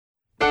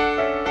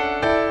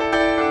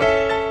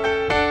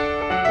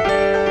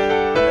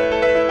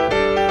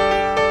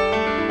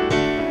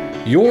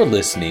You're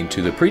listening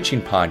to the preaching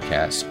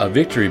podcast of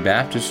Victory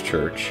Baptist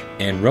Church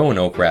in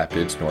Roanoke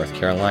Rapids, North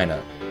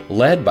Carolina,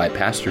 led by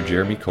Pastor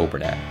Jeremy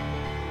Coburnack.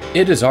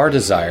 It is our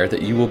desire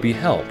that you will be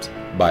helped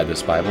by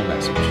this Bible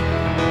message.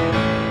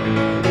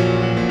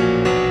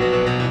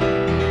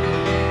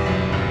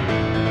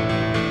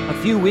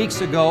 A few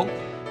weeks ago,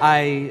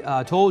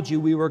 I told you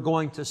we were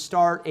going to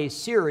start a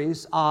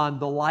series on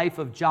the life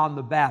of John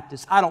the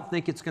Baptist. I don't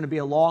think it's going to be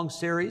a long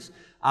series.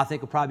 I think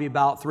it'll probably be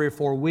about 3 or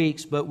 4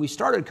 weeks, but we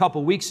started a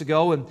couple weeks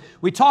ago and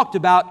we talked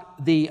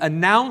about the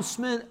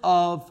announcement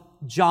of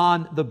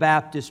John the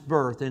Baptist's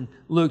birth in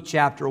Luke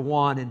chapter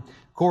 1, and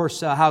of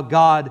course how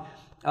God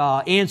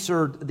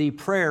answered the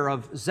prayer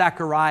of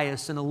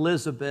Zacharias and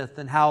Elizabeth,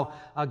 and how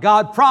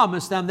God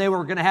promised them they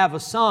were going to have a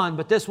son,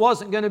 but this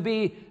wasn't going to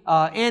be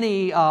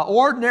any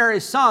ordinary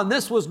son.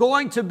 This was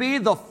going to be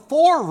the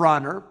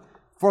forerunner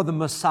for the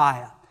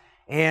Messiah.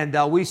 And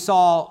we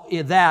saw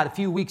that a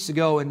few weeks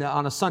ago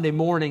on a Sunday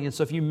morning. And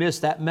so if you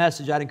missed that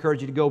message, I'd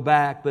encourage you to go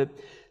back. But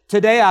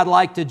today I'd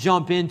like to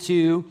jump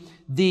into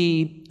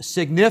the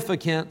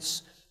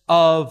significance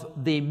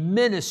of the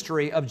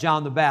ministry of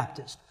John the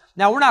Baptist.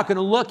 Now, we're not going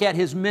to look at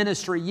his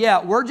ministry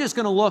yet. We're just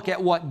going to look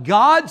at what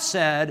God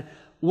said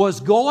was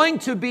going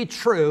to be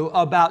true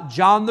about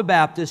John the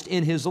Baptist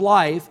in his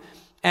life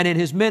and in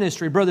his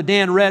ministry. Brother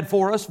Dan read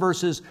for us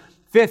verses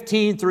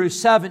 15 through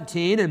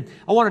 17, and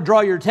I want to draw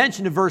your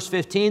attention to verse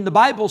 15. The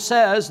Bible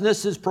says, and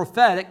this is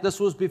prophetic,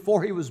 this was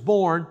before he was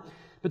born,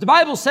 but the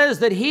Bible says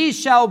that he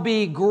shall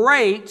be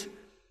great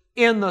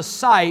in the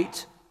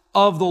sight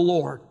of the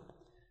Lord.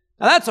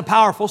 Now that's a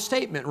powerful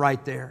statement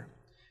right there.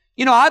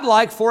 You know, I'd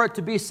like for it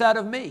to be said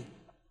of me.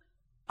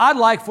 I'd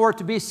like for it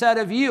to be said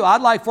of you.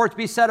 I'd like for it to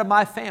be said of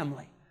my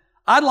family.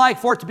 I'd like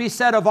for it to be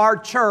said of our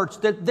church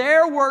that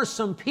there were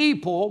some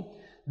people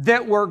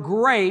that were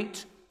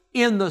great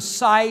in the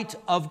sight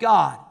of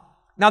God.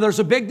 Now, there's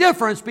a big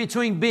difference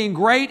between being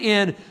great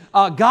in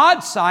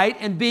God's sight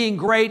and being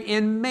great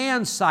in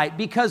man's sight,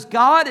 because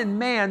God and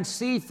man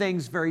see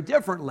things very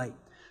differently.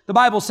 The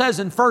Bible says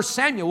in 1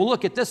 Samuel, we'll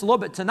look at this a little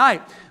bit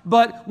tonight,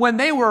 but when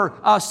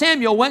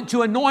Samuel went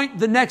to anoint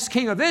the next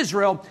king of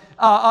Israel,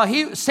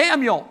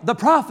 Samuel, the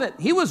prophet,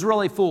 he was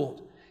really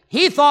fooled.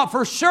 He thought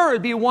for sure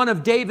it'd be one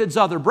of David's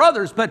other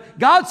brothers, but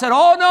God said,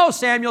 oh no,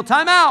 Samuel,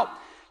 time out.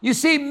 You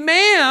see,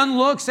 man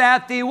looks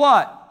at the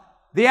what?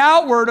 The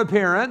outward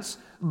appearance,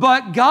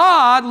 but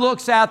God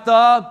looks at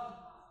the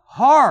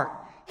heart.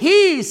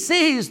 He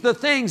sees the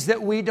things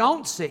that we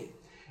don't see.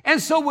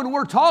 And so when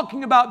we're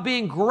talking about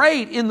being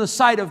great in the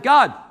sight of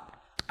God,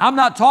 I'm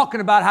not talking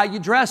about how you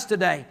dress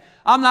today.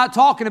 I'm not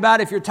talking about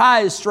if your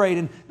tie is straight.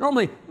 And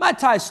normally my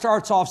tie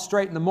starts off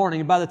straight in the morning,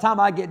 and by the time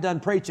I get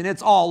done preaching,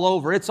 it's all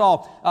over. It's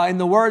all, in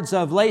the words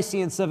of Lacey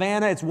and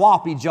Savannah, it's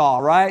whoppy jaw,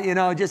 right? You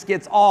know, it just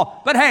gets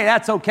all, but hey,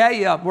 that's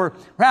okay. We're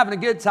having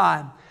a good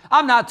time.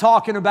 I'm not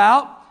talking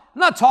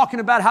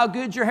about how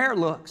good your hair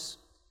looks.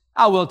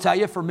 I will tell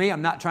you, for me,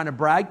 I'm not trying to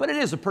brag, but it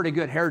is a pretty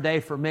good hair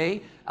day for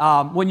me.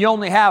 When you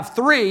only have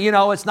 3,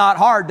 it's not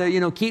hard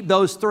to, keep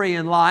those 3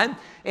 in line.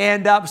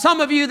 And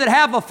some of you that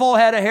have a full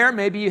head of hair,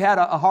 maybe you had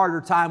a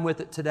harder time with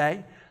it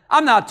today.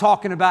 I'm not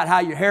talking about how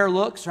your hair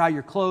looks or how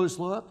your clothes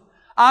look.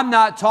 I'm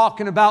not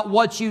talking about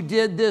what you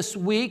did this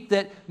week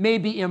that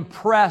maybe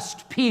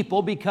impressed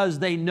people because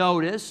they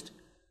noticed.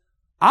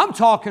 I'm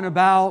talking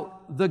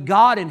about the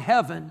God in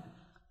heaven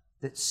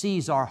that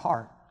sees our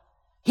heart.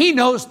 He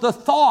knows the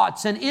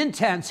thoughts and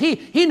intents.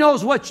 He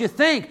knows what you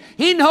think.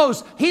 He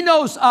knows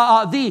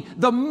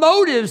the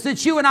motives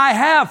that you and I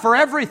have for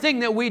everything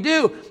that we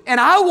do. And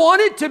I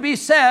want it to be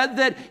said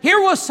that here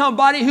was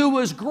somebody who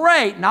was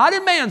great, not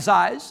in man's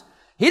eyes.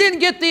 He didn't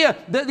get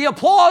the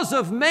applause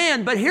of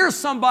man, but here's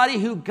somebody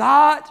who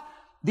got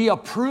the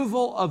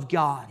approval of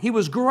God. He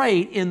was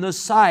great in the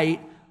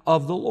sight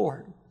of the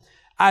Lord.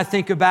 I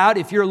think about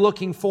if you're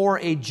looking for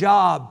a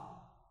job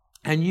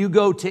and you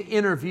go to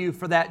interview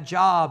for that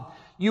job,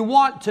 you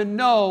want to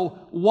know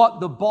what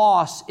the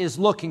boss is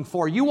looking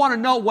for. You want to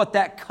know what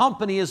that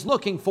company is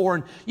looking for.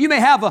 And you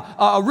may have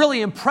a really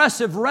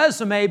impressive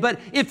resume, but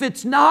if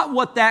it's not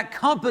what that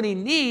company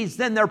needs,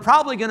 then they're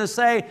probably going to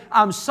say,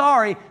 I'm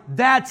sorry,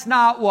 that's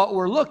not what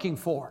we're looking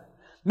for.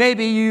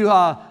 Maybe you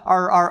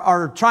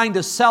are trying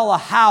to sell a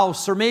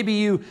house, or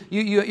maybe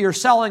you're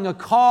selling a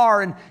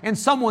car, and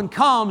someone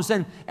comes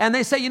and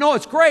they say,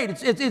 it's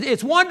great,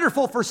 it's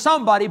wonderful for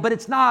somebody, but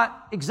it's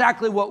not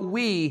exactly what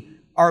we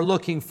are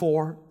looking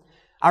for.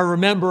 I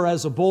remember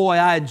as a boy,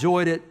 I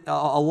enjoyed it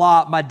a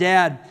lot. My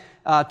dad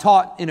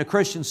taught in a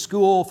Christian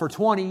school for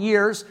 20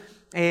 years,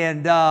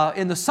 and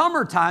in the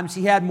summer times,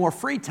 he had more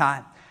free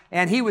time.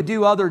 And he would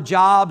do other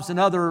jobs and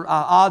other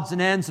odds and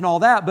ends and all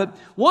that. But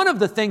one of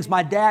the things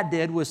my dad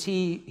did was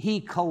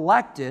he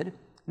collected,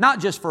 not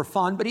just for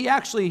fun, but he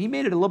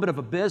made it a little bit of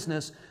a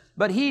business,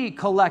 but he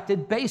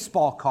collected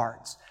baseball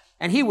cards.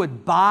 And he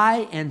would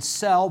buy and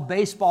sell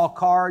baseball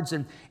cards,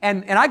 and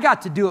I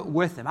got to do it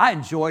with him. I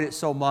enjoyed it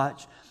so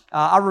much.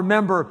 I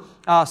remember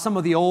some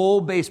of the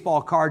old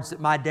baseball cards that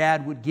my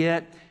dad would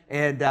get,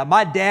 And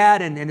my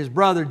dad and his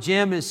brother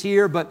Jim is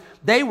here, but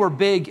they were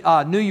big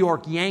New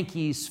York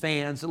Yankees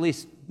fans. At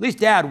least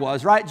Dad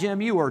was, right,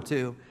 Jim? You were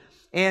too.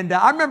 And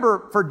I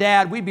remember for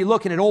Dad, we'd be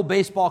looking at old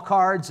baseball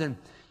cards, and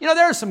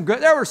there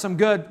were some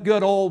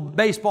good old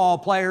baseball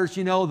players.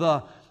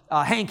 The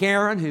Hank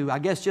Aaron, who I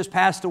guess just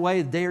passed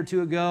away a day or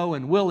two ago,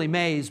 and Willie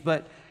Mays.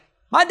 But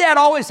my dad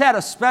always had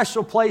a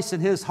special place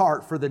in his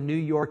heart for the New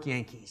York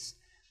Yankees.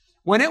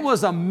 When it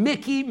was a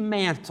Mickey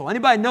Mantle,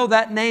 anybody know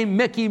that name,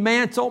 Mickey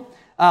Mantle?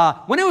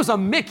 When it was a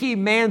Mickey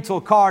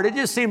Mantle card, it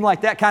just seemed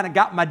like that kind of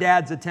got my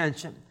dad's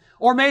attention.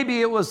 Or maybe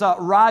it was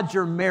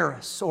Roger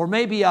Maris, or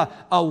maybe a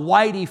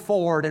Whitey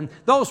Ford, and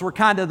those were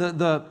kind of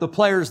the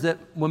players that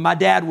when my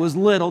dad was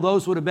little,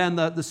 those would have been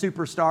the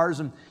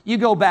superstars. And you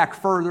go back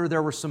further,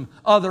 there were some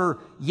other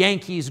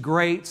Yankees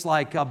greats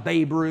like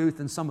Babe Ruth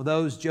and some of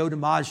those, Joe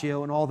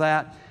DiMaggio and all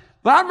that.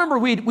 But I remember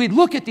we'd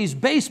look at these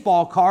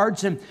baseball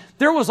cards, and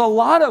there was a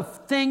lot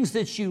of things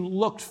that you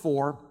looked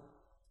for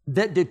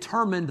that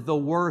determined the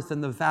worth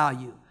and the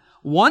value.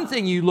 One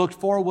thing you looked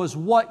for was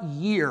what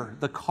year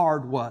the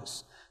card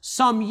was.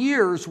 Some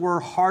years were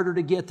harder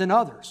to get than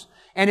others.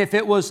 And if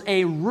it was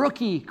a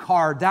rookie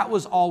card, that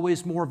was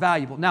always more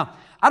valuable. Now,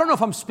 I don't know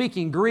if I'm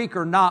speaking Greek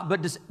or not,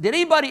 but did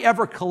anybody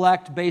ever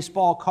collect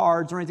baseball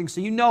cards or anything? So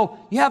you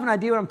have an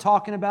idea what I'm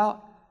talking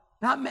about?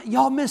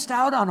 Y'all missed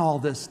out on all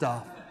this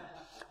stuff.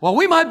 Well,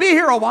 we might be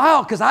here a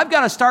while because I've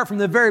got to start from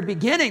the very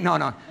beginning.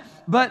 No.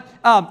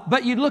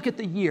 But you look at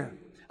the year.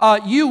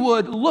 You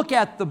would look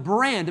at the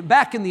brand.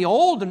 Back in the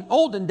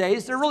olden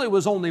days, there really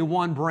was only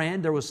one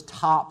brand. There was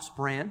Topps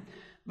brand.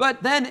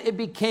 But then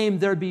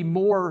there'd be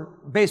more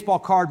baseball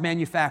card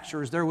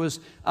manufacturers. There was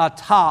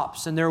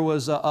Topps, and there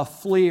was a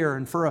Fleer,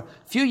 and for a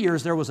few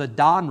years there was a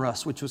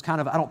Donruss, which was I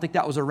don't think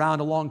that was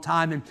around a long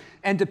time.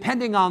 And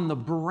depending on the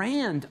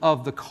brand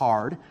of the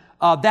card,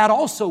 that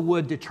also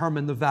would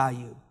determine the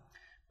value.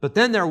 But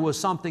then there was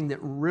something that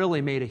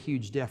really made a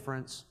huge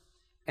difference,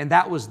 and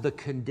that was the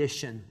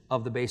condition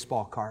of the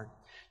baseball card.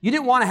 You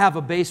didn't want to have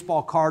a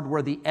baseball card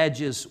where the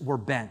edges were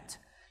bent.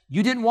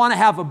 You didn't want to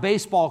have a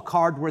baseball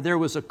card where there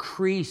was a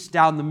crease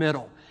down the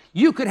middle.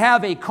 You could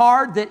have a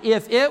card that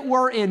if it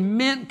were in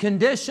mint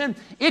condition,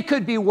 it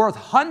could be worth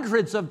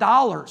hundreds of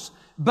dollars.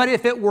 But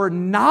if it were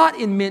not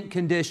in mint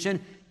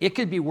condition, it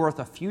could be worth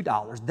a few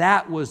dollars.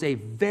 That was a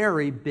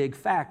very big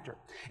factor.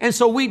 And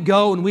so we'd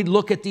go and we'd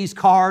look at these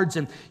cards,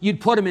 and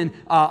you'd put them in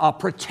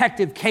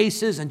protective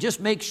cases and just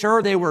make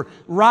sure they were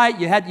right.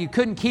 You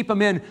couldn't keep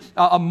them in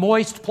a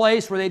moist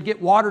place where they'd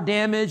get water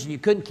damage, and you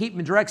couldn't keep them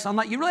in direct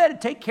sunlight. You really had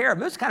to take care of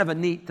them. It was kind of a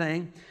neat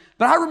thing.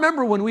 But I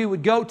remember when we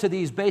would go to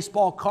these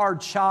baseball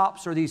card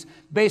shops or these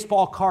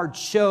baseball card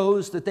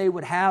shows that they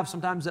would have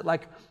sometimes at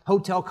like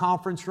hotel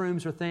conference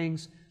rooms or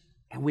things,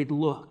 and we'd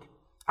look.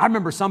 I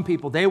remember some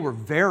people, they were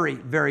very,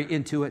 very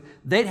into it.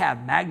 They'd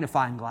have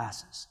magnifying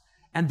glasses,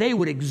 and they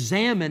would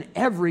examine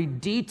every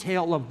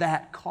detail of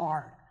that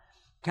card.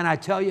 Can I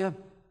tell you,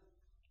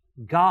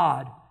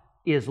 God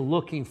is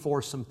looking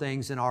for some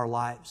things in our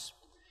lives.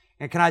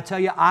 And can I tell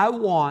you, I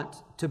want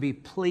to be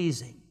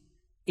pleasing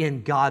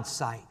in God's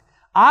sight.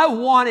 I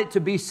want it to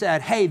be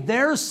said, hey,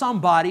 there's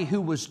somebody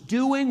who was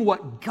doing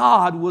what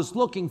God was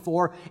looking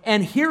for,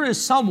 and here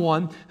is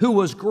someone who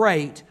was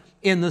great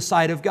in the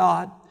sight of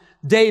God.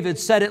 David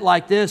said it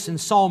like this in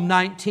Psalm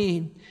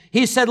 19.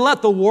 He said,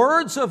 let the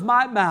words of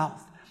my mouth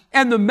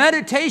and the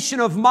meditation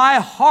of my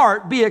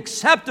heart be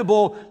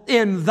acceptable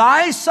in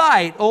thy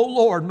sight, O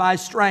Lord, my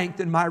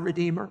strength and my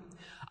Redeemer.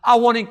 I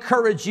want to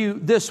encourage you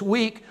this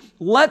week,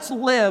 let's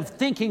live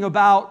thinking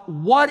about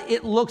what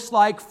it looks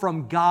like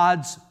from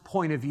God's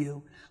point of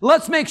view.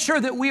 Let's make sure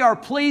that we are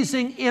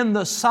pleasing in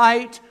the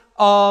sight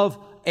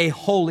of a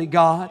holy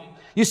God.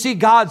 You see,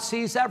 God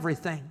sees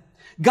everything.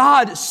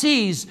 God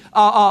sees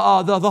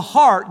the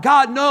heart.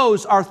 God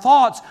knows our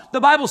thoughts.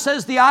 The Bible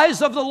says the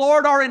eyes of the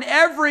Lord are in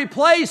every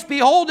place,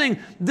 beholding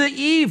the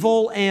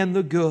evil and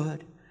the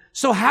good.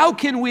 So how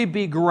can we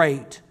be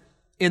great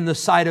in the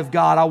sight of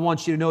God? I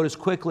want you to notice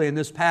quickly in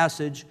this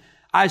passage,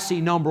 I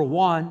see number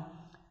one,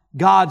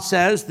 God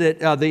says that,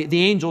 the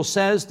angel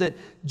says that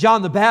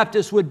John the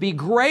Baptist would be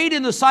great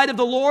in the sight of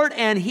the Lord,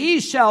 and he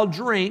shall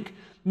drink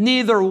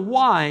neither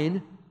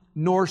wine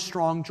nor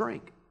strong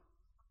drink.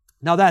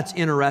 Now that's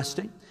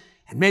interesting.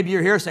 And maybe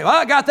you're here saying, well,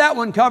 I got that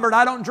one covered.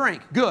 I don't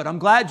drink. Good. I'm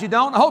glad you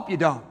don't. I hope you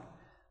don't.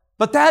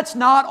 But that's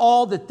not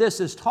all that this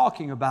is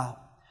talking about.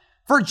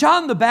 For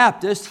John the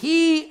Baptist,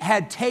 he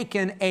had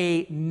taken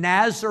a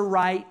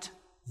Nazirite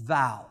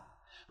vow.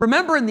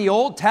 Remember in the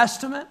Old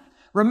Testament?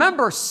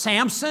 Remember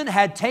Samson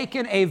had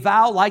taken a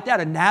vow like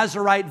that, a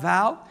Nazirite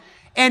vow?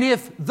 And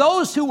if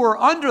those who were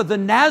under the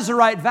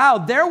Nazirite vow,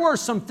 there were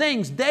some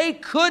things they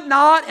could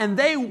not and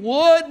they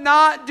would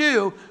not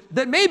do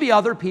that maybe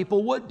other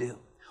people would do.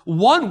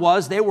 One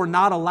was they were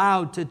not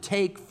allowed to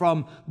take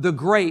from the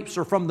grapes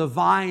or from the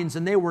vines,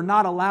 and they were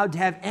not allowed to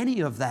have any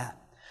of that.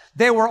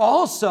 They were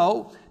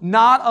also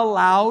not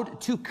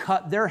allowed to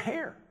cut their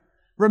hair.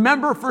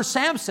 Remember for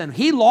Samson,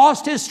 he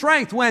lost his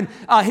strength when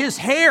his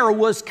hair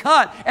was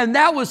cut, and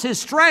that was his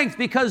strength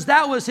because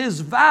that was his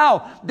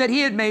vow that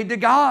he had made to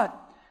God.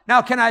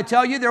 Now, can I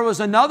tell you, there was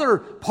another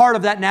part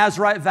of that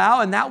Nazirite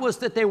vow, and that was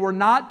that they were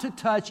not to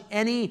touch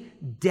any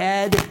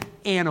dead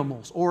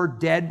animals or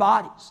dead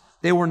bodies.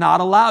 They were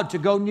not allowed to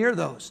go near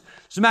those.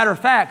 As a matter of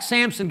fact,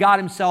 Samson got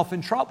himself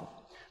in trouble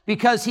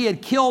because he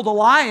had killed a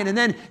lion, and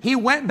then he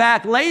went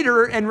back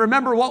later, and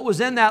remember what was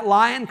in that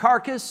lion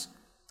carcass?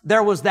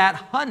 There was that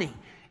honey.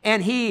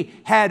 And he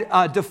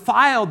had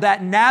defiled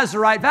that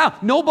Nazirite vow.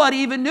 Nobody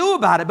even knew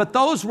about it, but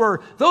those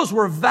were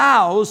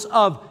vows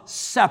of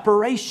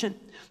separation.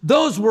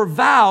 Those were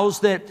vows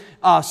that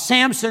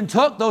Samson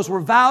took. Those were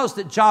vows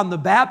that John the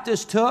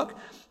Baptist took.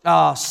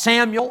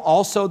 Samuel,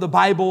 also the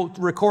Bible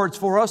records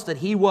for us that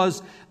he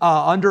was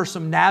under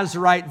some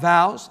Nazirite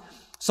vows.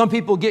 Some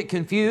people get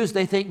confused.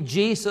 They think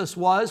Jesus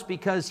was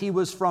because he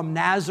was from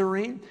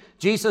Nazarene.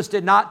 Jesus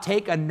did not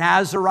take a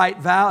Nazirite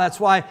vow. That's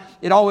why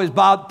it always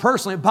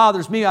personally it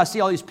bothers me. I see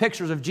all these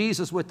pictures of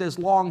Jesus with this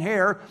long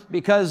hair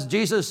because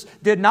Jesus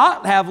did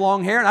not have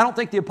long hair. And I don't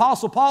think the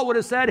Apostle Paul would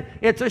have said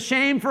it's a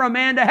shame for a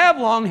man to have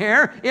long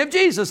hair if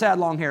Jesus had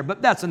long hair.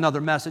 But that's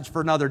another message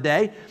for another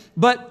day.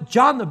 But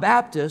John the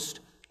Baptist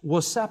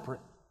was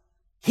separate.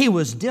 He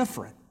was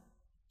different.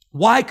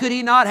 Why could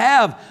he not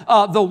have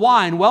the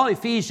wine? Well,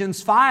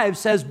 Ephesians 5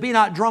 says, "Be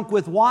not drunk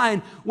with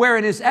wine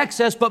wherein is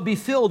excess, but be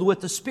filled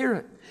with the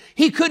Spirit."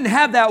 He couldn't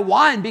have that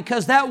wine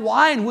because that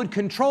wine would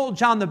control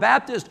John the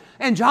Baptist,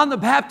 and John the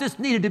Baptist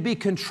needed to be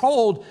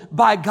controlled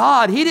by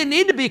God. He didn't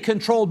need to be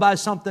controlled by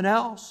something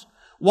else.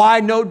 Why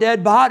no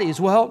dead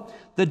bodies? Well,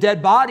 the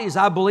dead bodies,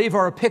 I believe,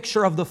 are a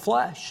picture of the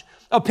flesh,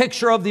 a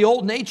picture of the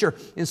old nature.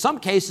 In some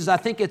cases, I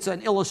think it's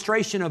an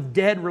illustration of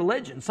dead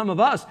religion. Some of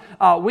us,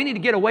 we need to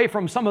get away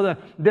from some of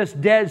this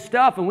dead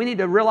stuff, and we need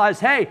to realize,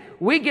 hey,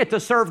 we get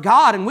to serve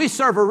God, and we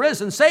serve a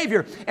risen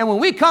Savior. And when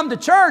we come to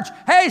church,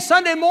 hey,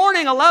 Sunday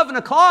morning, 11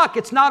 o'clock,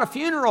 it's not a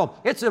funeral.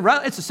 It's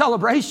a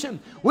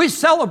celebration. We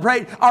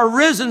celebrate our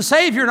risen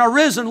Savior and our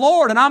risen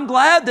Lord, and I'm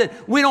glad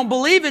that we don't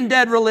believe in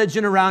dead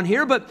religion around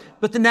here, but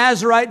the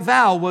Nazirite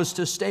vow was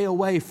to stay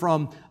away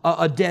from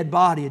a dead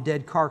body, a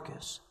dead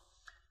carcass.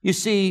 You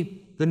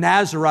see, the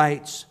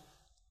Nazirites,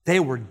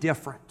 they were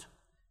different.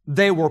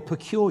 They were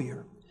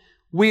peculiar.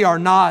 We are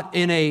not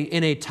in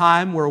a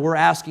time where we're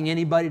asking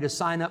anybody to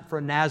sign up for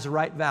a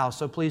Nazirite vow.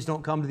 So please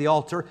don't come to the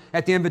altar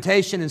at the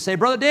invitation and say,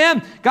 "Brother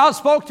Dan, God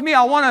spoke to me.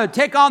 I want to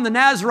take on the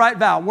Nazirite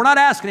vow." We're not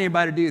asking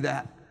anybody to do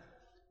that.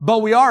 But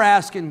we are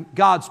asking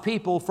God's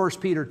people,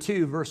 1 Peter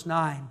 2, verse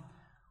 9,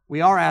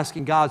 we are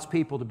asking God's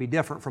people to be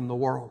different from the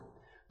world.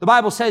 The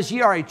Bible says,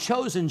 "Ye are a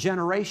chosen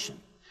generation.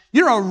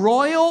 You're a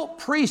royal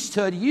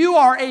priesthood. You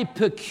are a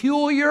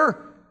peculiar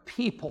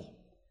people."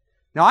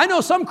 Now, I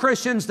know some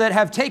Christians that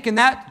have taken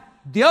that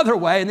the other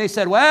way, and they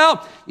said,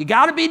 well, you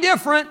got to be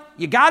different.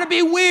 You got to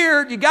be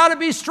weird. You got to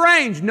be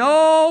strange.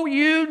 No,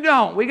 you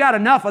don't. We got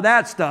enough of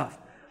that stuff.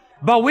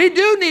 But we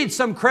do need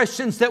some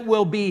Christians that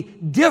will be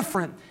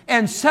different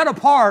and set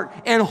apart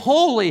and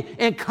holy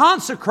and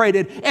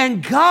consecrated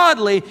and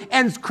godly,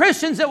 and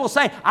Christians that will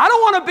say, I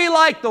don't want to be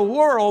like the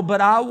world,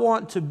 but I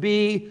want to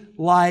be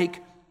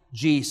like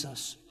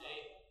Jesus.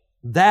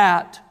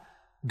 That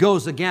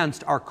goes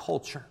against our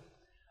culture.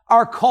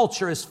 Our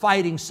culture is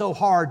fighting so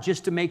hard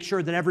just to make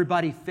sure that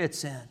everybody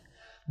fits in.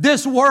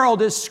 This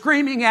world is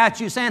screaming at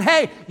you saying,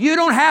 hey, you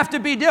don't have to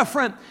be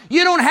different.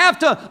 You don't have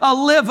to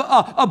live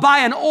by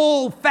an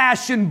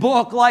old-fashioned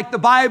book like the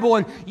Bible,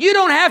 and you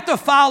don't have to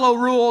follow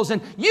rules,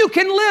 and you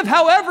can live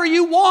however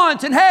you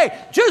want, and hey,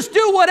 just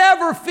do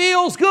whatever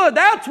feels good.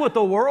 That's what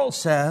the world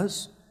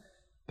says.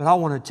 But I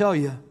want to tell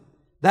you,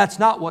 that's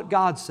not what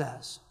God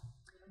says.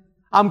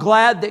 I'm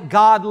glad that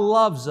God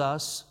loves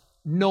us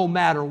no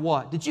matter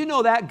what. Did you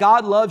know that?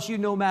 God loves you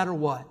no matter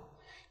what.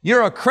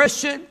 You're a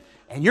Christian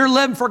and you're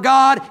living for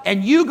God,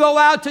 and you go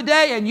out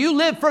today and you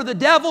live for the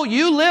devil.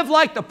 You live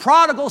like the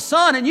prodigal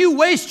son, and you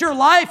waste your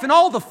life in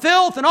all the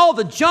filth and all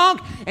the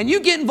junk, and you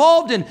get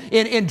involved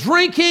in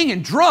drinking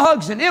and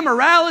drugs and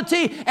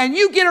immorality, and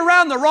you get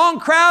around the wrong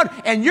crowd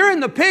and you're in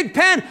the pig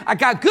pen. I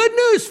got good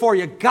news for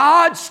you.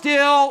 God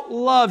still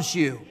loves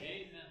you.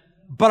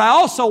 But I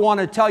also want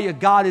to tell you,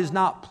 God is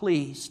not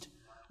pleased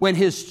when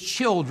His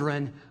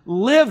children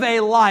live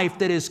a life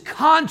that is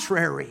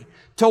contrary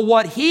to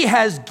what He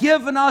has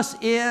given us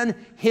in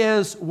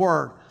His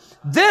Word.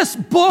 This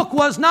book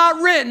was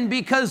not written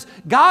because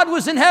God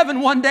was in heaven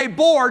one day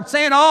bored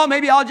saying, oh,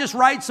 maybe I'll just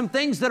write some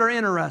things that are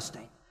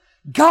interesting.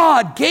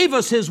 God gave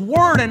us His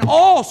Word, and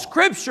all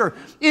Scripture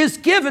is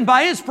given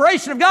by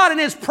inspiration of God and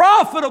is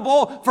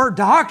profitable for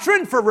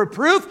doctrine, for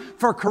reproof,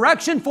 for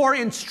correction, for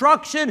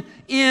instruction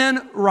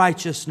in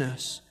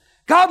righteousness.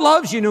 God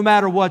loves you no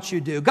matter what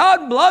you do.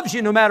 God loves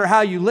you no matter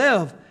how you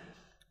live.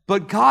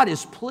 But God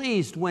is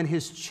pleased when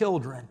His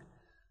children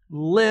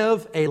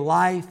live a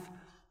life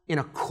in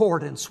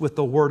accordance with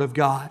the Word of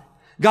God.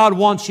 God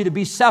wants you to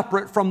be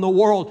separate from the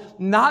world,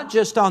 not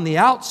just on the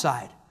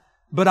outside,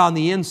 but on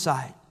the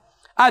inside.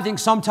 I think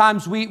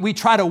sometimes we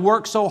try to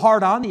work so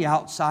hard on the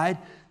outside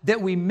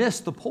that we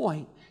miss the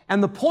point.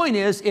 And the point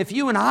is, if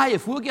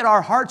we'll get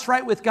our hearts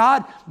right with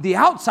God, the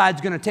outside's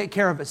going to take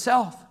care of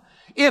itself.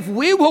 If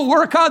we will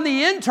work on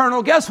the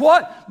internal, guess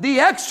what? The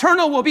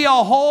external will be a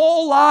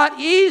whole lot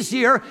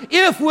easier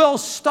if we'll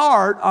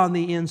start on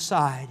the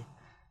inside.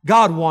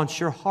 God wants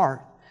your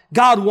heart.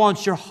 God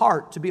wants your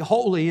heart to be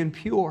holy and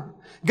pure.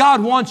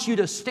 God wants you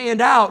to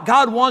stand out.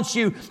 God wants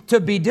you to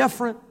be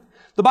different.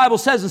 The Bible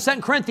says in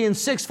 2 Corinthians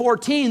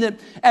 6:14 that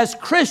as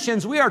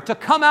Christians we are to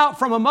come out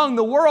from among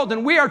the world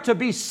and we are to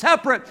be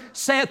separate,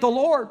 saith the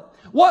Lord.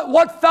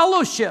 What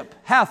fellowship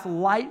hath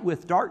light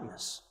with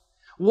darkness?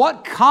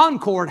 What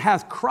concord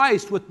hath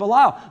Christ with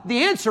Belial?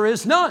 The answer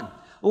is none.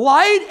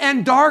 Light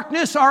and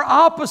darkness are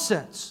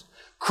opposites.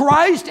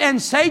 Christ and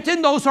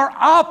Satan, those are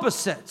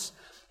opposites.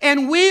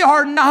 And we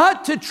are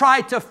not to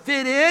try to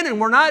fit in,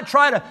 and we're not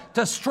trying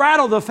to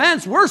straddle the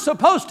fence. We're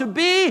supposed to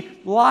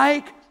be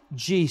like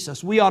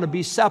Jesus. We ought to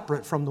be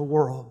separate from the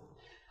world.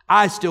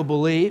 I still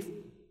believe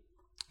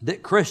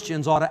that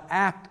Christians ought to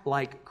act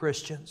like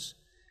Christians.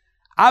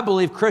 I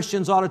believe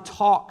Christians ought to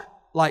talk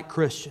like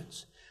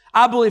Christians.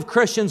 I believe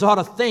Christians ought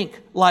to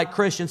think like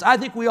Christians. I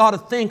think we ought to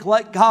think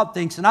like God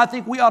thinks, and I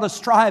think we ought to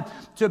strive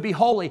to be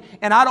holy.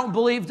 And I don't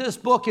believe this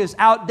book is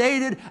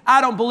outdated.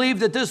 I don't believe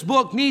that this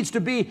book needs to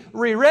be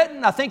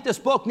rewritten. I think this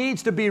book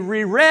needs to be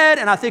reread,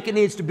 and I think it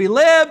needs to be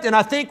lived, and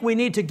I think we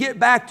need to get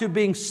back to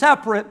being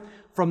separate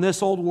from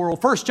this old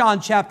world. 1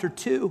 John chapter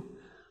 2,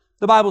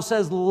 the Bible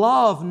says,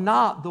 love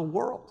not the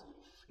world,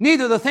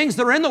 neither the things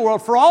that are in the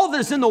world. For all that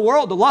is in the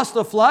world, the lust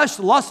of the flesh,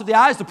 the lust of the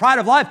eyes, the pride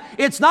of life,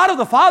 it's not of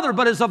the Father,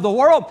 but is of the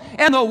world.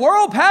 And the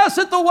world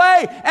passeth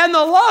away, and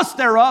the lust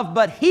thereof.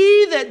 But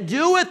he that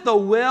doeth the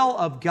will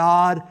of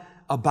God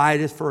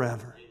abideth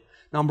forever.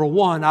 Number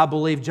one, I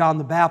believe John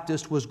the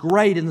Baptist was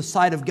great in the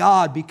sight of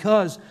God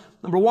because,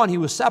 number one, he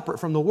was separate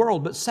from the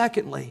world. But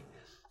secondly,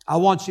 I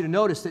want you to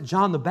notice that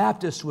John the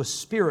Baptist was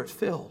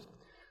Spirit-filled.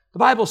 The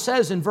Bible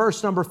says in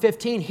verse number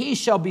 15, he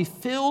shall be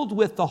filled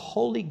with the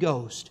Holy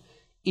Ghost,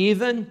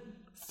 even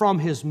from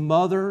his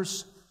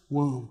mother's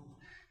womb.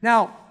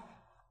 Now,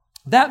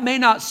 that may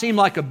not seem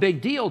like a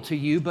big deal to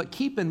you, but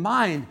keep in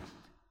mind,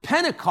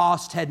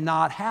 Pentecost had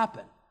not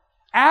happened.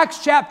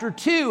 Acts chapter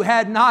 2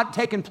 had not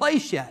taken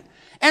place yet.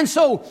 And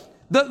so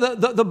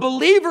the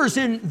believers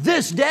in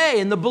this day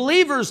and the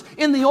believers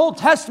in the Old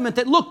Testament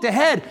that looked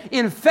ahead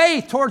in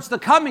faith towards the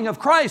coming of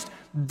Christ,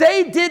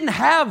 they didn't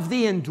have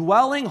the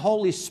indwelling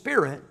Holy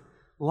Spirit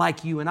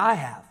like you and I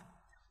have.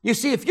 You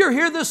see, if you're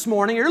here this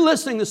morning, you're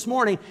listening this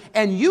morning,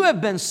 and you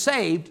have been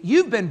saved,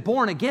 you've been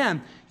born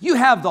again, you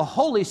have the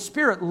Holy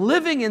Spirit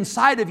living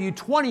inside of you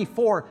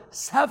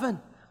 24/7.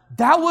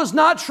 That was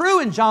not true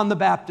in John the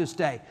Baptist's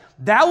day.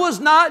 That was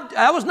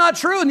not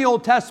true in the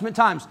Old Testament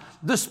times.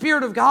 The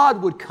Spirit of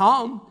God would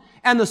come,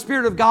 and the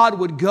Spirit of God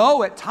would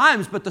go at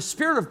times, but the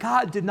Spirit of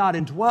God did not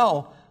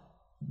indwell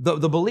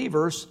the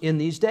believers in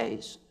these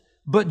days.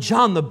 But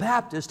John the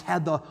Baptist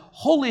had the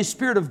Holy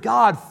Spirit of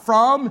God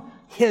from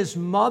his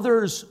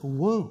mother's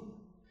womb.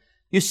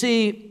 You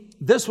see,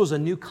 this was a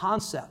new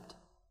concept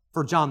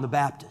for John the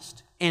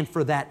Baptist and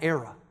for that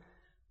era.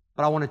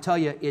 But I want to tell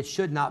you, it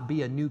should not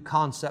be a new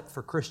concept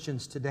for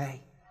Christians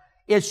today.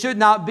 It should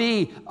not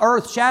be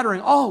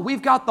earth-shattering. Oh,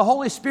 we've got the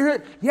Holy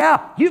Spirit.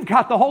 Yeah, you've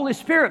got the Holy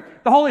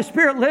Spirit. The Holy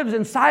Spirit lives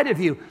inside of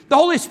you. The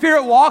Holy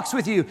Spirit walks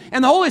with you,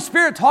 and the Holy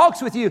Spirit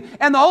talks with you,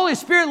 and the Holy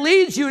Spirit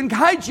leads you and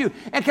guides you.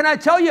 And can I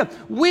tell you,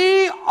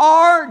 we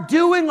are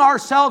doing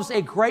ourselves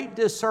a great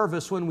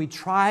disservice when we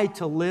try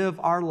to live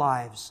our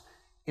lives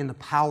in the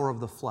power of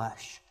the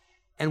flesh,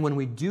 and when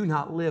we do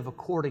not live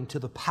according to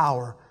the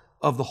power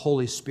of the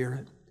Holy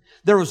Spirit.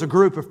 There was a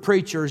group of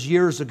preachers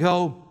years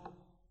ago.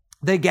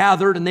 They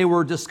gathered and they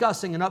were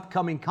discussing an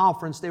upcoming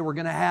conference they were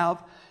going to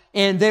have,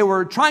 and they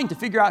were trying to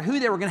figure out who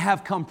they were going to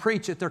have come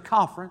preach at their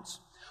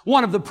conference.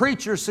 One of the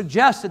preachers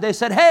suggested, they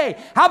said,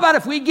 hey, how about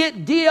if we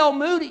get D.L.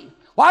 Moody?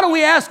 Why don't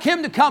we ask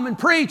him to come and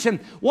preach? And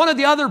one of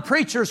the other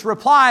preachers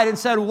replied and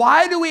said,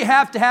 why do we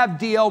have to have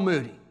D.L.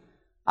 Moody?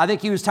 I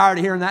think he was tired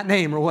of hearing that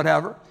name or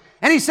whatever.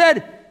 And he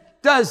said,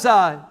 does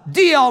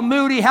D.L.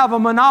 Moody have a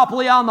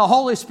monopoly on the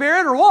Holy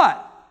Spirit or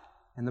what?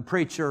 And the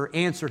preacher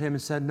answered him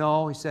and said,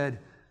 no. He said,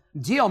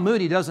 D.L.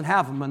 Moody doesn't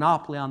have a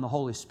monopoly on the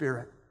Holy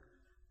Spirit,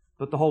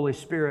 but the Holy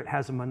Spirit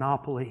has a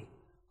monopoly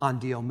on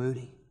D.L.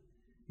 Moody.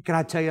 Can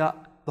I tell you,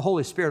 the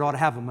Holy Spirit ought to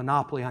have a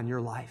monopoly on your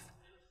life.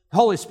 The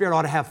Holy Spirit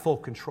ought to have full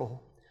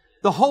control.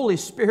 The Holy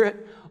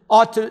Spirit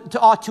ought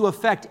to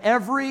affect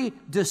every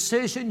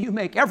decision you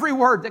make, every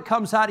word that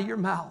comes out of your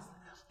mouth.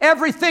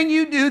 Everything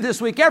you do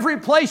this week, every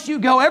place you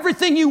go,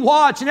 everything you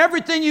watch, and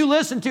everything you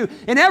listen to,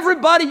 and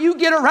everybody you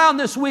get around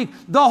this week,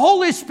 the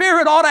Holy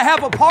Spirit ought to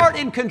have a part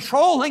in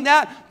controlling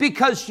that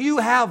because you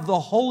have the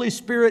Holy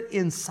Spirit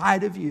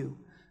inside of you.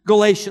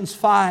 Galatians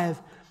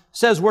 5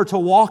 says we're to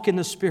walk in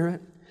the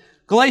Spirit.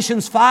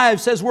 Galatians 5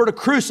 says we're to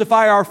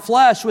crucify our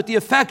flesh with the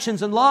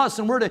affections and lusts,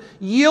 and we're to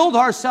yield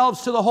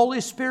ourselves to the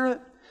Holy Spirit.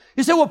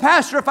 You say, well,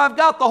 Pastor, if I've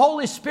got the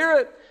Holy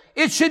Spirit,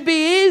 it should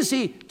be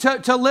easy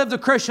to live the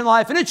Christian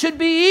life, and it should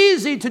be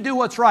easy to do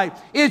what's right.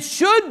 It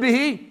should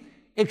be,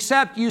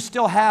 except you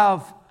still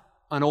have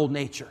an old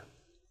nature,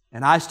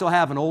 and I still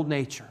have an old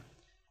nature.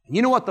 And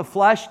you know what the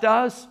flesh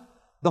does?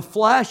 The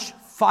flesh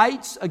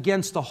fights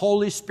against the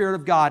Holy Spirit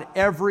of God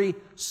every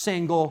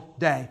single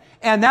day.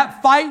 And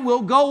that fight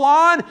will go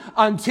on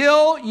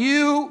until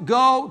you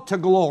go to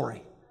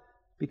glory,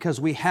 because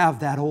we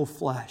have that old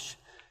flesh.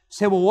 You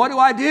say, well, what do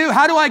I do?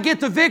 How do I get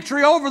the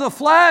victory over the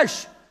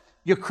flesh?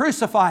 You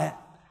crucify it.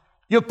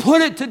 You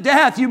put it to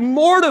death. You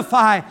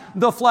mortify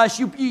the flesh.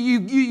 You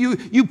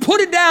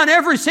put it down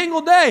every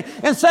single day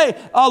and say,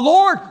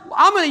 Lord,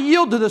 I'm going to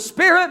yield to the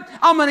Spirit.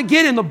 I'm going to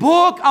get in the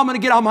book. I'm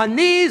going to get on my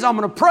knees. I'm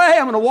going to pray.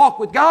 I'm going to walk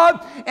with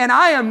God. And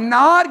I am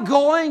not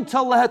going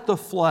to let the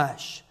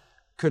flesh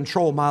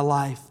control my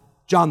life.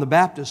 John the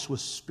Baptist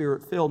was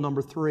Spirit-filled.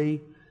 Number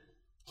 3,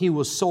 he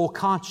was soul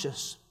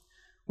conscious.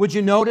 Would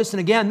you notice?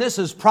 And again, this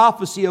is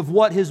prophecy of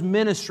what his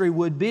ministry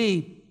would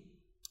be.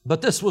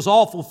 But this was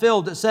all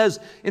fulfilled. It says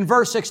in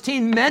verse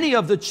 16, many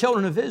of the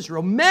children of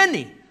Israel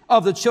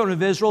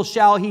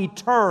shall he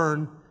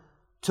turn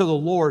to the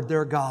Lord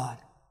their God.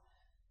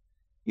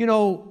 You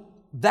know,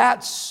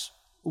 that's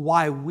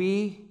why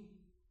we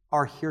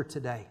are here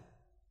today,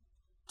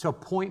 to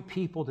point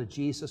people to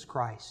Jesus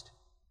Christ.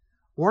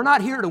 We're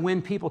not here to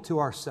win people to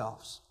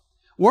ourselves.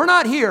 We're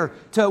not here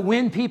to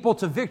win people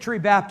to Victory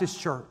Baptist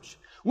Church.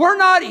 We're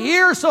not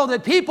here so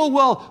that people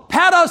will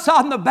pat us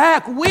on the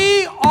back.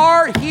 We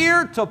are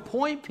here to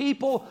point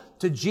people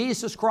to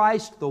Jesus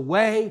Christ, the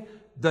way,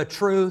 the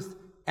truth,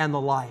 and the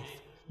life.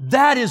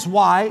 That is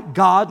why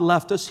God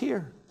left us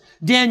here.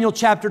 Daniel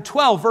chapter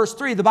 12, verse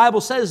 3, the Bible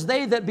says,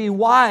 they that be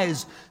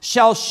wise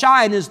shall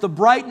shine as the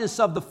brightness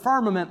of the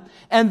firmament,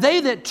 and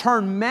they that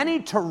turn many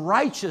to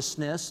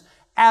righteousness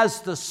as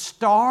the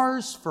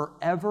stars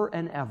forever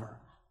and ever.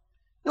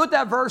 You know what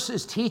that verse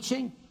is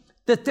teaching?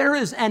 That there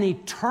is an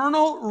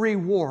eternal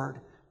reward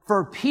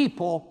for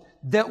people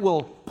that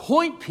will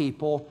point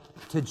people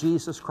to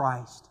Jesus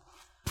Christ.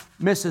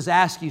 Mrs.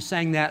 Askew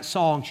sang that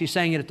song. She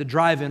sang it at the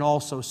drive-in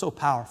also. So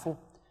powerful.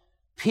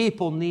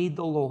 People need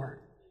the Lord.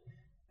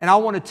 And I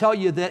want to tell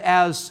you that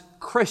as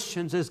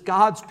Christians, as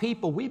God's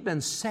people, we've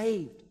been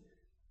saved.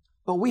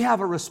 But we have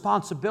a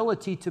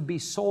responsibility to be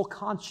soul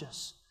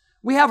conscious.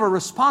 We have a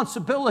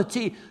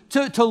responsibility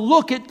to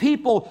look at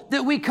people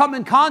that we come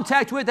in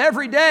contact with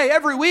every day,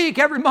 every week,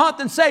 every month,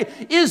 and say,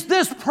 is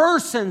this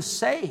person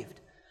saved?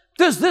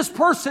 Does this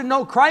person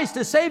know Christ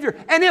as Savior?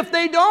 And if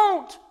they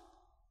don't,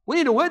 we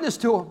need to witness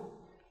to them.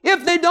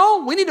 If they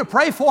don't, we need to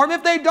pray for them.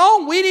 If they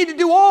don't, we need to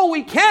do all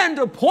we can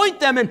to point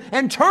them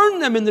and turn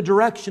them in the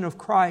direction of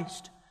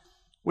Christ.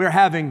 We've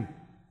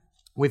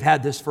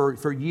had this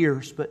for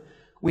years, but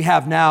we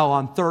have now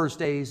on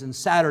Thursdays and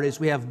Saturdays,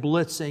 we have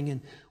blitzing, and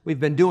we've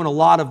been doing a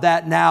lot of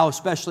that now,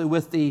 especially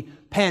with the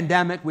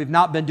pandemic. We've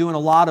not been doing a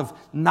lot of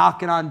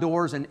knocking on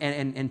doors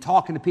and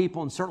talking to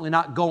people, and certainly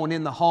not going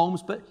in the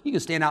homes, but you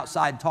can stand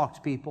outside and talk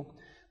to people.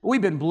 But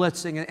we've been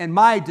blitzing, and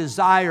my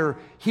desire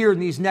here in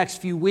these next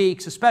few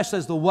weeks, especially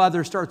as the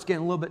weather starts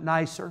getting a little bit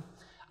nicer,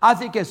 I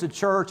think as a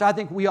church, I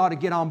think we ought to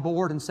get on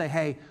board and say,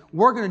 hey,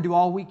 we're going to do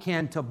all we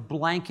can to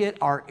blanket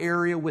our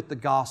area with the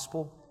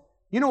gospel.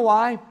 You know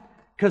why?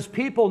 Because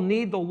people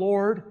need the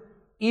Lord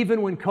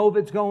even when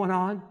COVID's going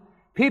on.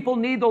 People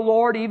need the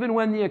Lord even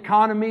when the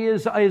economy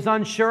is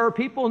unsure.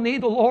 People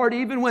need the Lord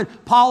even when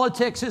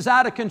politics is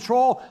out of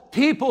control.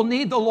 People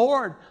need the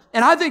Lord.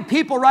 And I think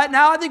people right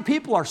now,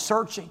 are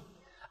searching.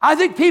 I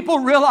think people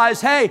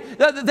realize, hey,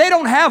 they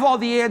don't have all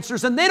the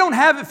answers and they don't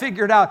have it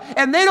figured out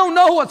and they don't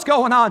know what's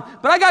going on.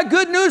 But I got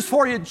good news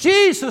for you.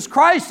 Jesus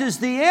Christ is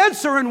the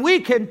answer, and we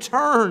can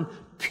turn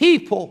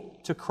people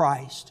to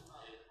Christ.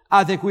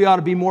 I think we ought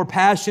to be more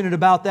passionate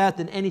about that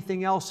than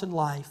anything else in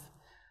life.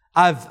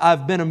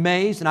 I've been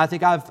amazed, and I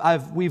think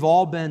we've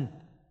all been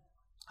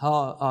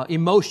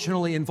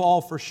emotionally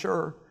involved for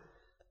sure.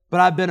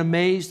 But I've been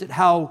amazed at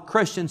how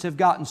Christians have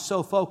gotten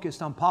so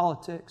focused on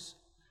politics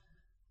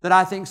that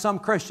I think some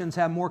Christians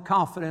have more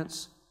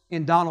confidence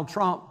in Donald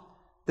Trump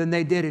than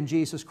they did in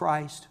Jesus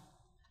Christ.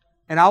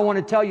 And I want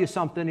to tell you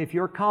something. If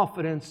your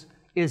confidence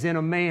is in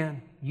a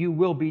man, you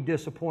will be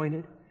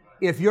disappointed.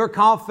 If your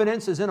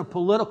confidence is in a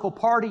political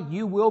party,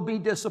 you will be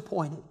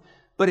disappointed.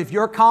 But if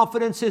your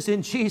confidence is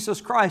in Jesus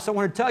Christ, I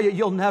want to tell you,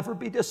 you'll never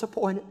be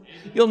disappointed.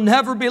 You'll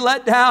never be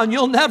let down.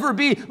 You'll never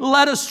be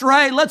led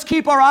astray. Let's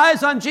keep our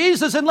eyes on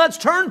Jesus, and let's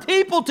turn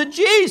people to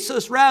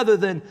Jesus rather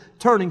than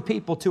turning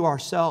people to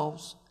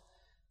ourselves.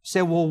 You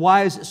say, well,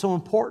 why is it so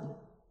important?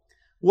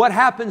 What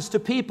happens to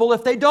people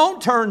if they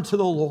don't turn to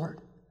the Lord?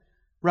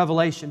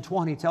 Revelation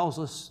 20 tells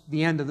us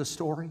the end of the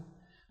story.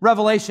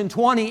 Revelation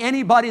 20,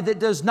 anybody that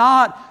does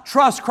not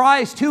trust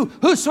Christ,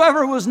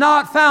 whosoever was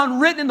not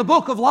found written in the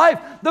book of life,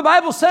 the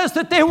Bible says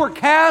that they were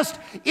cast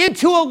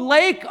into a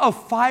lake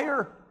of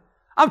fire.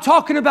 I'm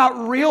talking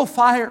about real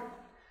fire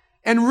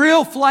and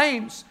real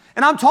flames.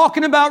 And I'm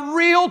talking about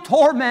real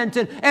torment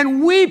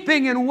and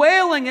weeping and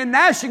wailing and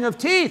gnashing of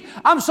teeth.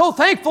 I'm so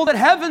thankful that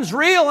heaven's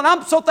real, and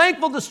I'm so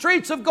thankful the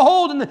streets of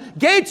gold and the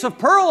gates of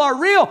pearl are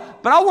real.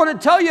 But I want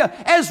to tell you,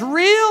 as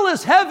real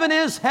as heaven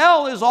is,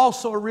 hell is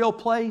also a real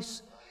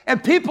place.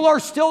 And people are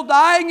still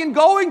dying and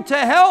going to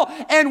hell,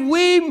 and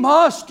we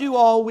must do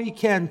all we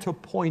can to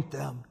point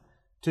them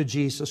to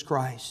Jesus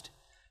Christ.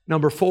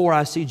 Number 4,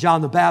 I see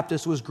John the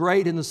Baptist was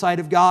great in the sight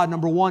of God.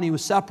 Number 1, he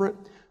was separate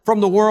from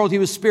the world. He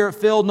was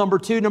Spirit-filled. Number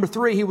 2, number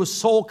 3, he was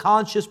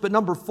soul-conscious. But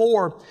number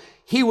 4,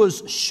 he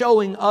was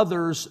showing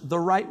others the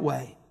right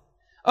way.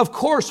 Of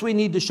course, we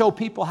need to show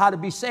people how to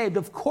be saved.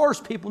 Of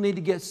course, people need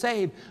to get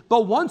saved.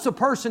 But once a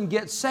person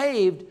gets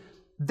saved,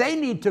 they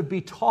need to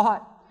be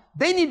taught.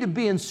 They need to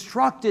be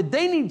instructed.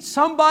 They need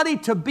somebody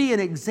to be an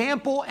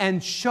example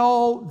and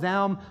show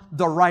them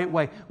the right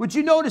way. Would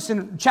you notice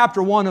in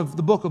chapter 1 of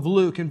the book of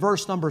Luke, in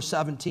verse number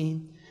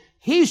 17,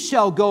 he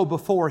shall go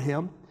before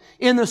him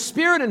in the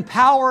spirit and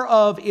power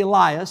of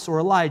Elias or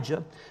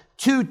Elijah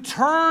to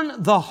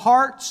turn the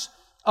hearts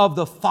of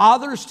the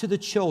fathers to the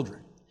children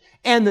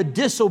and the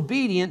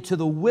disobedient to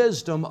the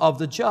wisdom of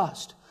the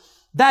just.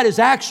 That is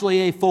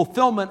actually a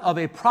fulfillment of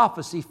a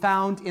prophecy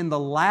found in the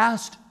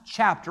last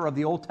chapter of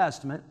the Old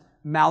Testament,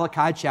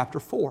 Malachi chapter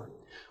 4.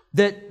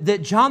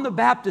 That John the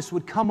Baptist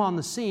would come on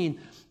the scene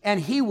and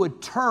he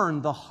would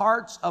turn the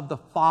hearts of the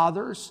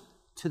fathers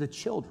to the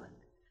children.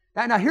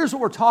 Now here's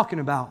what we're talking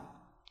about.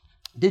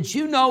 Did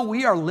you know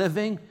we are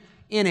living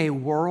in a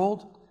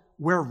world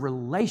where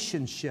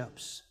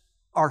relationships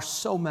are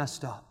so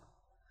messed up?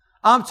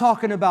 I'm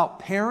talking about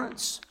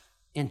parents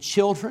and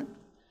children.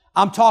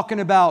 I'm talking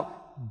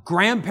about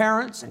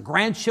grandparents and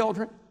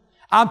grandchildren.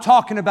 I'm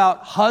talking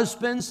about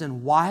husbands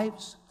and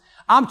wives.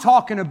 I'm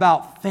talking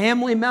about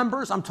family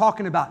members. I'm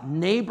talking about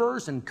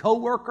neighbors and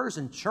coworkers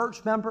and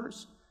church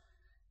members.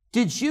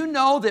 Did you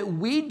know that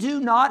we do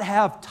not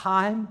have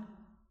time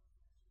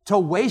to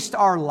waste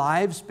our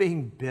lives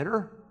being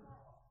bitter?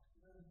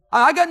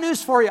 I got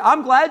news for you.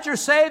 I'm glad you're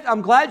saved.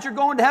 I'm glad you're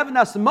going to heaven.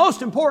 That's the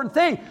most important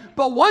thing.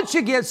 But once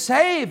you get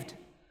saved,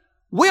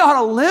 we ought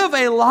to live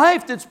a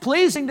life that's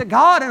pleasing to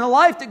God and a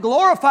life that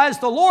glorifies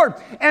the Lord.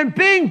 And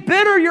being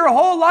bitter your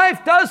whole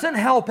life doesn't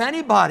help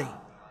anybody.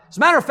 As a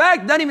matter of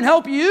fact, it doesn't even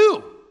help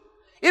you.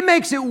 It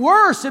makes it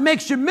worse. It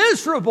makes you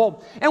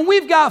miserable. And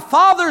we've got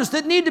fathers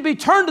that need to be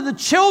turned to the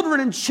children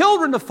and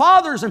children to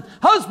fathers and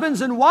husbands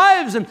and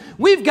wives. And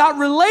we've got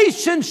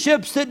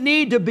relationships that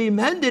need to be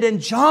mended. And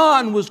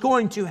John was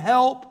going to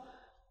help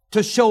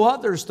to show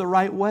others the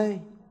right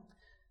way.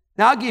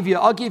 Now,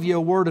 I'll give you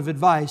a word of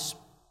advice.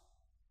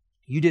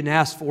 You didn't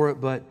ask for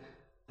it, but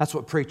that's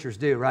what preachers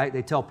do, right?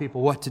 They tell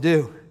people what to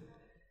do.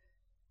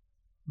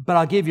 But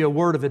I'll give you a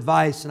word of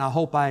advice, and I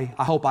hope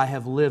I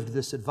have lived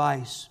this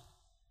advice.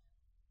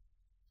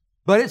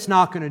 But it's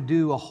not going to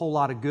do a whole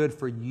lot of good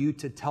for you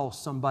to tell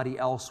somebody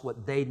else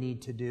what they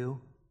need to do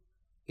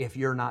if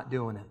you're not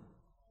doing it.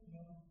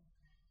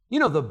 You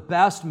know, the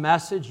best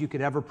message you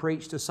could ever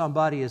preach to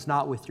somebody is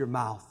not with your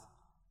mouth,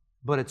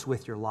 but it's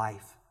with your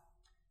life.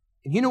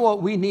 And you know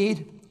what we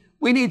need?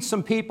 We need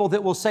some people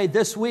that will say,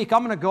 this week,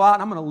 I'm going to go out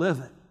and I'm going to live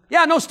it.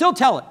 Yeah, no, still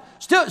tell it.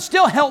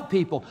 Still help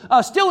people.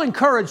 Still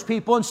encourage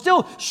people and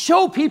still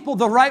show people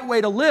the right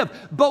way to live.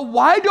 But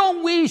why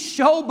don't we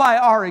show by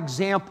our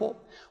example?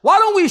 Why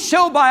don't we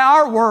show by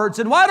our words?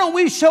 And why don't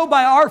we show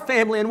by our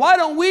family? And why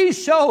don't we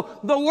show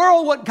the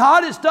world what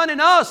God has done in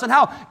us and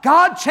how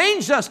God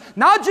changed us?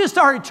 Not just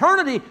our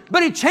eternity,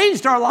 but He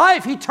changed our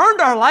life. He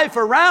turned our life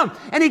around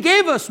and He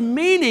gave us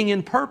meaning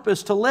and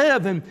purpose to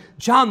live. And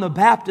John the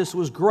Baptist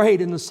was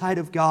great in the sight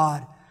of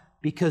God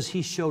because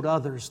he showed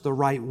others the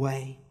right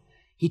way.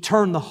 He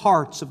turned the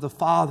hearts of the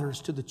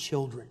fathers to the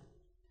children.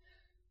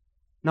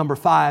 Number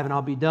 5, and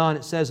I'll be done.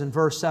 It says in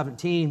verse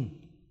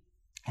 17,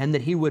 and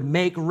that he would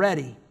make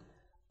ready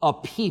a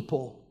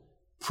people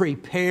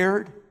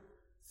prepared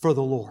for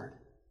the Lord.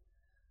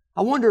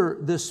 I wonder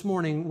this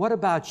morning, what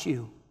about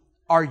you?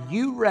 Are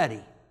you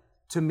ready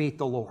to meet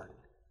the Lord?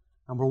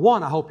 Number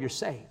 1, I hope you're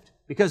saved.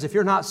 Because if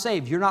you're not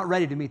saved, you're not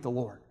ready to meet the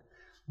Lord.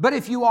 But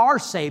if you are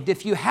saved,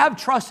 if you have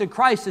trusted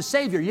Christ as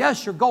Savior,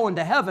 yes, you're going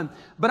to heaven.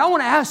 But I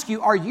want to ask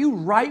you, are you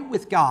right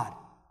with God?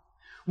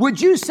 Would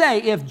you say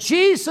if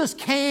Jesus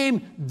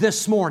came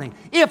this morning,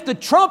 if the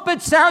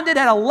trumpet sounded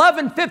at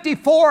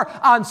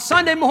 11:54 on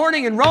Sunday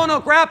morning in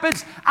Roanoke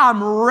Rapids,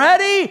 I'm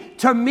ready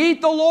to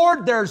meet the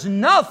Lord. There's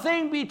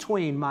nothing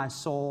between my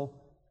soul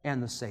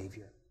and the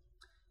Savior.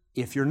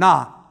 If you're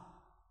not,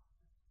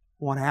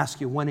 I want to ask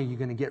you, when are you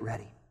going to get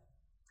ready?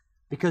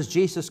 Because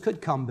Jesus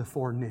could come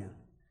before noon.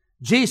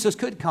 Jesus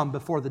could come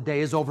before the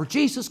day is over.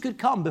 Jesus could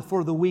come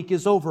before the week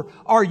is over.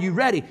 Are you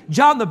ready?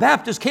 John the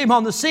Baptist came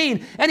on the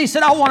scene and he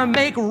said, I want to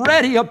make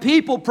ready a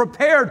people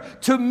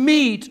prepared to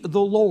meet the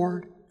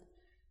Lord.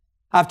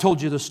 I've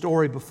told you the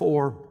story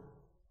before,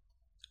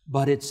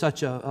 but it's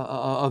such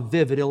a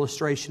vivid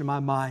illustration in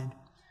my mind.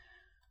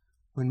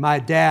 When my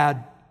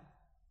dad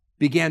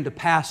began to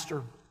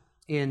pastor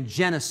in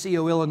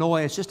Geneseo,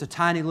 Illinois, it's just a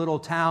tiny little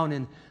town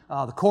in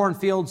the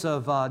cornfields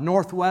of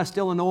northwest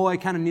Illinois,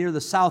 kind of near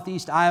the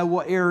southeast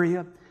Iowa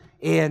area.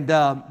 And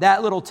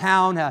that little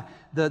town,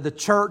 the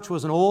church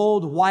was an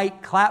old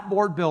white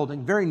clapboard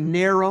building, very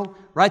narrow,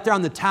 right there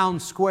on the town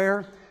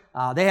square.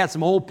 They had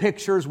some old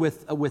pictures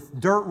with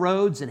dirt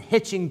roads and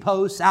hitching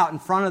posts out in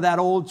front of that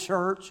old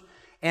church.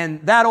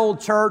 And that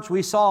old church,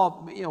 we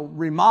saw,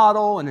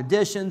 remodel and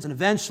additions, and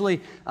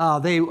eventually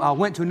they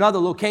went to another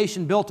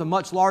location, built a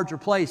much larger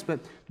place.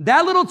 But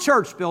That little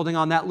church building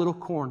on that little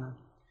corner.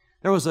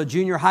 There was a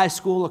junior high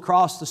school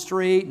across the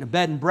street and a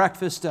bed and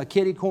breakfast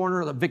kitty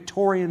corner, a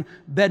Victorian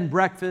bed and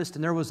breakfast,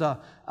 and there was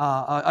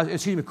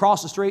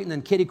across the street, and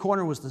then kitty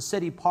corner was the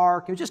city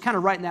park. It was just kind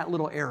of right in that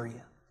little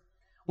area.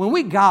 When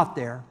we got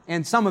there,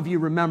 and some of you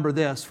remember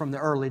this from the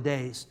early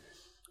days,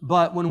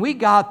 but when we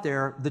got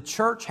there, the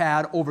church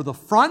had over the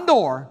front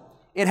door,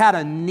 it had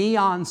a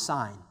neon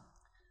sign.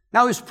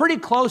 Now, it was pretty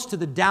close to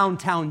the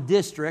downtown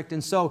district,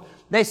 and so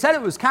they said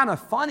it was kind of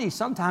funny.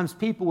 Sometimes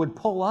people would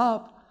pull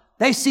up.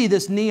 They see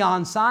this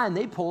neon sign.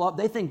 They pull up.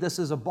 They think this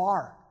is a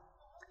bar.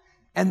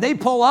 And they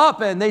pull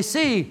up and they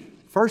see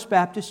First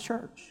Baptist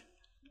Church.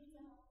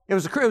 It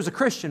was a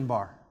Christian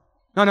bar.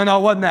 No,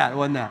 it wasn't that. It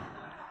wasn't that.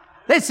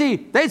 They'd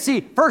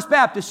see First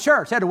Baptist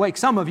Church. I had to wake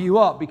some of you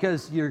up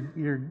because you're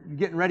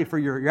getting ready for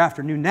your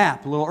afternoon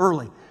nap a little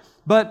early.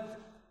 But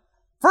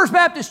First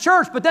Baptist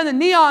Church, but then the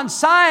neon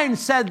sign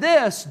said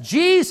this,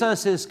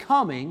 Jesus is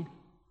coming,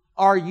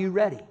 are you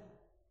ready?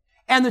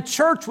 And the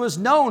church was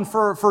known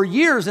for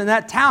years in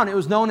that town. It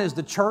was known as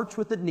the church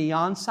with the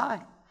neon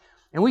sign.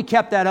 And we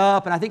kept that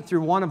up, and I think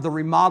through one of the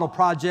remodel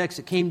projects,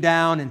 it came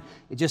down, and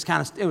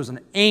it was an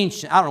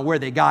ancient, I don't know where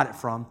they got it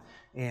from.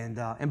 And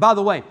by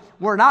the way,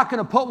 we're not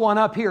going to put one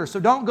up here, so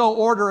don't go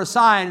order a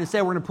sign and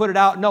say we're going to put it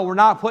out. No, we're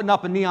not putting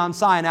up a neon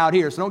sign out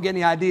here, so don't get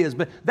any ideas.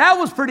 But that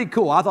was pretty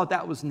cool. I thought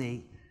that was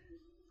neat.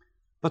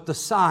 But the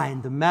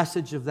sign, the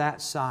message of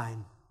that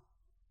sign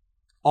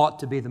ought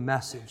to be the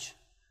message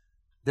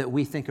that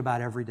we think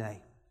about every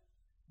day.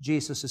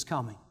 Jesus is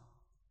coming.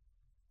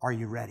 Are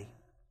you ready?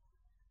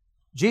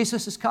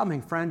 Jesus is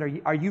coming,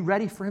 friend. Are you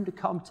ready for Him to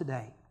come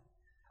today?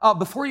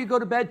 Before you go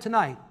to bed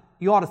tonight,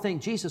 you ought to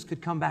think Jesus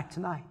could come back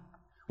tonight.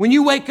 When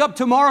you wake up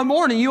tomorrow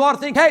morning, you ought to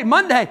think, hey,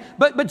 Monday,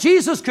 but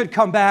Jesus could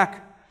come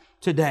back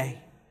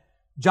today.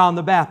 John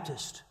the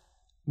Baptist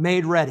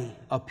made ready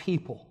a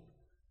people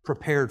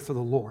prepared for the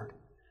Lord.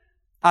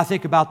 I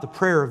think about the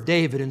prayer of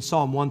David in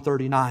Psalm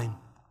 139.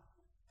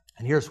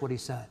 And here's what he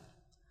said.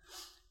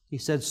 He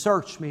said,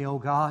 search me, O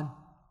God,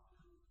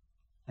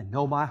 and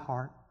know my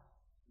heart.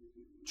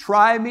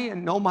 Try me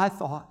and know my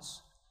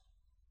thoughts.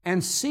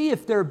 And see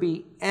if there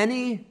be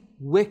any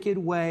wicked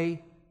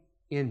way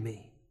in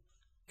me.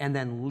 And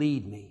then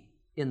lead me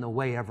in the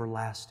way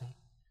everlasting.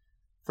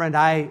 Friend,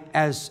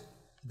 as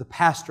the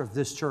pastor of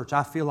this church,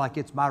 I feel like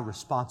it's my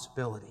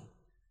responsibility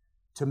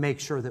to make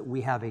sure that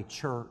we have a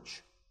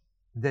church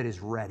that is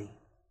ready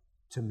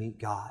to meet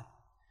God.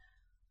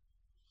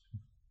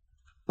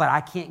 But I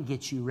can't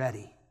get you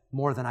ready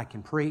more than I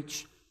can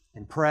preach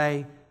and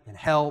pray and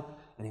help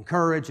and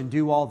encourage and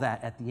do all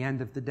that. At the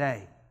end of the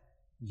day,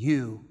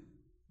 you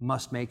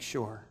must make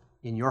sure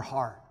in your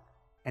heart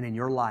and in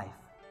your life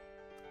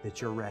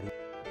that you're ready.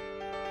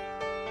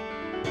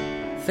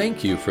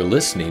 Thank you for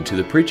listening to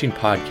the preaching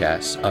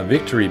podcast of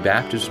Victory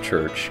Baptist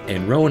Church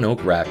in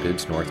Roanoke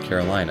Rapids, North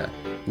Carolina,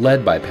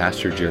 led by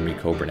Pastor Jeremy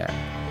Coburnett.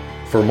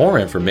 For more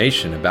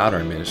information about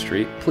our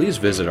ministry, please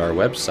visit our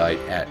website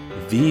at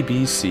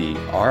vbcrr.org.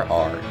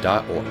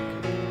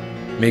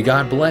 May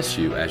God bless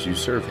you as you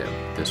serve Him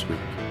this week.